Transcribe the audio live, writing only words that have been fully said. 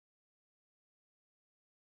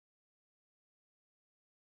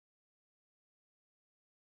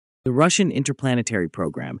The Russian Interplanetary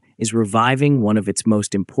program is reviving one of its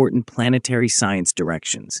most important planetary science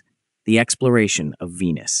directions, the exploration of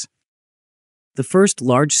Venus. The first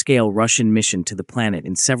large-scale Russian mission to the planet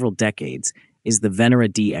in several decades is the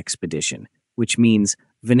Venera-D expedition, which means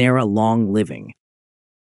Venera long living.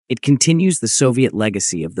 It continues the Soviet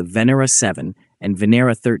legacy of the Venera-7 and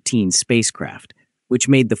Venera-13 spacecraft, which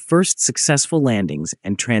made the first successful landings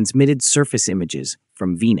and transmitted surface images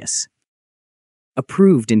from Venus.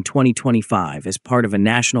 Approved in 2025 as part of a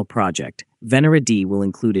national project, Venera-D will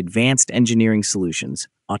include advanced engineering solutions,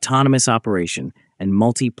 autonomous operation, and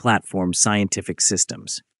multi-platform scientific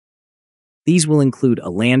systems. These will include a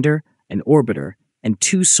lander, an orbiter, and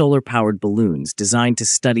 2 solar-powered balloons designed to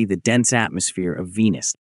study the dense atmosphere of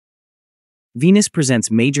Venus. Venus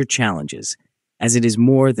presents major challenges, as it is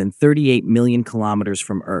more than 38 million kilometers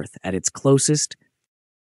from Earth at its closest.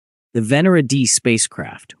 The Venera-D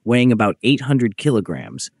spacecraft, weighing about 800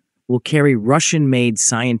 kilograms, will carry Russian-made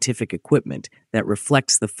scientific equipment that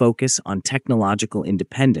reflects the focus on technological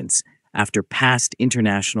independence after past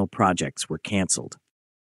international projects were canceled.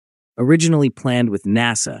 Originally planned with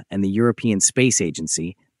NASA and the European Space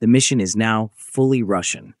Agency, the mission is now fully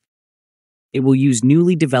Russian. It will use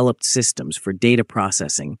newly developed systems for data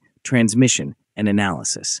processing, transmission, and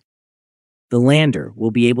analysis. The lander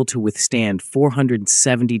will be able to withstand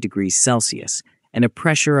 470 degrees Celsius and a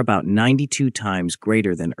pressure about 92 times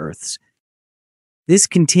greater than Earth's. This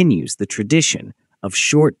continues the tradition of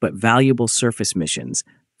short but valuable surface missions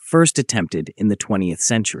first attempted in the 20th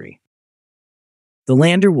century. The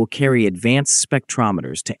lander will carry advanced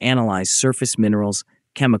spectrometers to analyze surface minerals,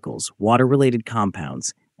 chemicals, water-related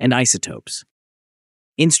compounds, and isotopes.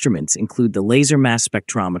 Instruments include the laser mass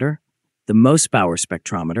spectrometer, the Mossbauer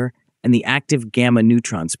spectrometer, and the active gamma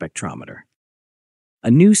neutron spectrometer. A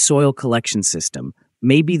new soil collection system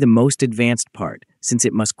may be the most advanced part, since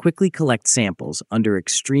it must quickly collect samples under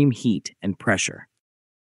extreme heat and pressure.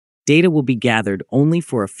 Data will be gathered only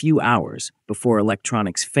for a few hours before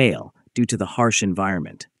electronics fail due to the harsh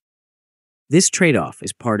environment. This trade-off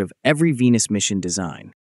is part of every Venus mission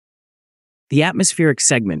design. The atmospheric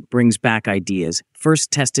segment brings back ideas first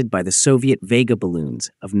tested by the Soviet Vega balloons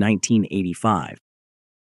of 1985.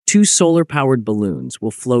 2 solar-powered balloons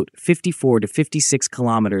will float 54 to 56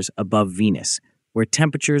 kilometers above Venus, where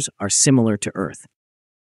temperatures are similar to Earth.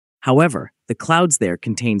 However, the clouds there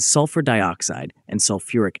contain sulfur dioxide and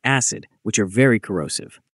sulfuric acid, which are very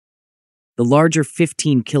corrosive. The larger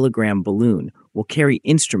 15-kilogram balloon will carry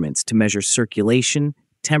instruments to measure circulation,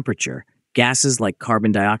 temperature, gases like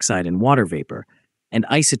carbon dioxide and water vapor, and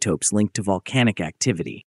isotopes linked to volcanic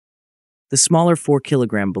activity. The smaller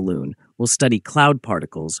 4-kilogram balloon will study cloud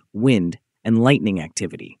particles, wind, and lightning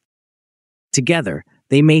activity. Together,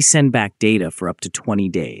 they may send back data for up to 20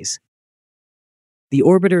 days. The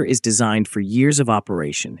orbiter is designed for years of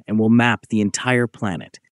operation and will map the entire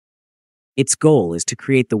planet. Its goal is to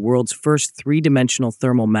create the world's first 3-dimensional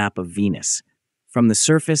thermal map of Venus, from the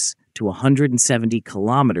surface to 170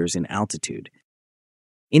 kilometers in altitude.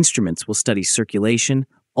 Instruments will study circulation,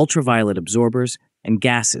 ultraviolet absorbers, and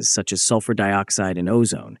gases such as sulfur dioxide and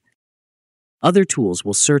ozone. Other tools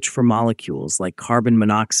will search for molecules like carbon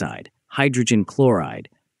monoxide, hydrogen chloride,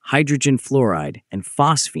 hydrogen fluoride, and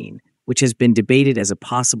phosphine, which has been debated as a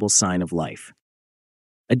possible sign of life.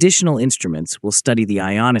 Additional instruments will study the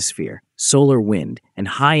ionosphere, solar wind, and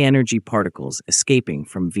high-energy particles escaping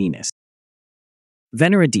from Venus.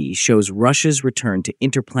 Venera-D shows Russia's return to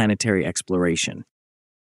interplanetary exploration.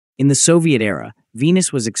 In the Soviet era,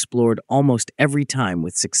 Venus was explored almost every time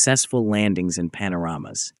with successful landings and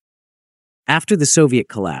panoramas. After the Soviet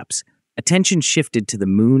collapse, attention shifted to the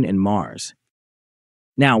Moon and Mars.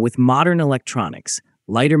 Now, with modern electronics,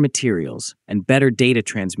 lighter materials, and better data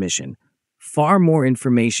transmission, far more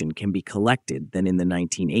information can be collected than in the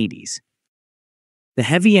 1980s. The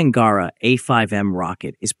heavy Angara A5M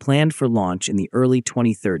rocket is planned for launch in the early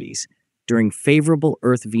 2030s, during favorable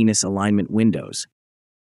Earth-Venus alignment windows.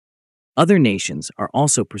 Other nations are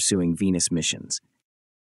also pursuing Venus missions.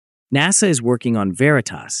 NASA is working on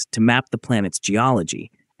Veritas to map the planet's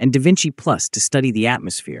geology and Da Vinci Plus to study the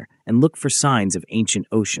atmosphere and look for signs of ancient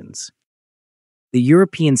oceans. The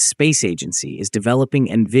European Space Agency is developing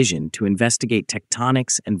Envision to investigate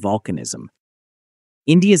tectonics and volcanism.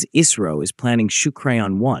 India's ISRO is planning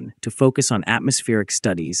Shukrayan-1 to focus on atmospheric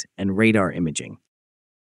studies and radar imaging.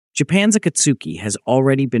 Japan's Akatsuki has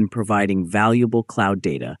already been providing valuable cloud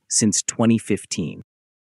data since 2015.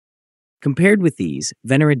 Compared with these,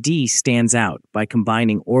 Venera-D stands out by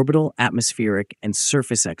combining orbital, atmospheric, and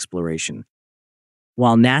surface exploration.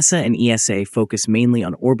 While NASA and ESA focus mainly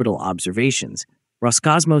on orbital observations,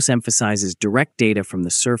 Roscosmos emphasizes direct data from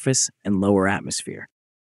the surface and lower atmosphere.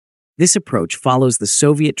 This approach follows the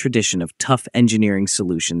Soviet tradition of tough engineering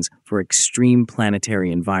solutions for extreme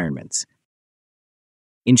planetary environments.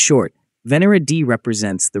 In short, Venera-D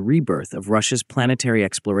represents the rebirth of Russia's planetary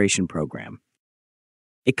exploration program.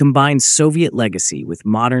 It combines Soviet legacy with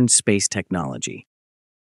modern space technology.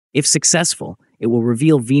 If successful, it will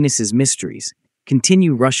reveal Venus's mysteries,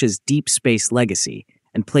 continue Russia's deep space legacy,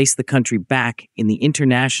 and place the country back in the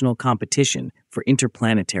international competition for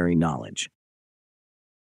interplanetary knowledge.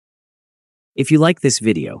 If you like this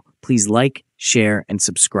video, please like, share, and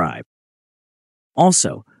subscribe.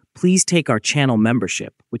 Also, please take our channel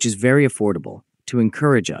membership, which is very affordable, to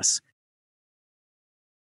encourage us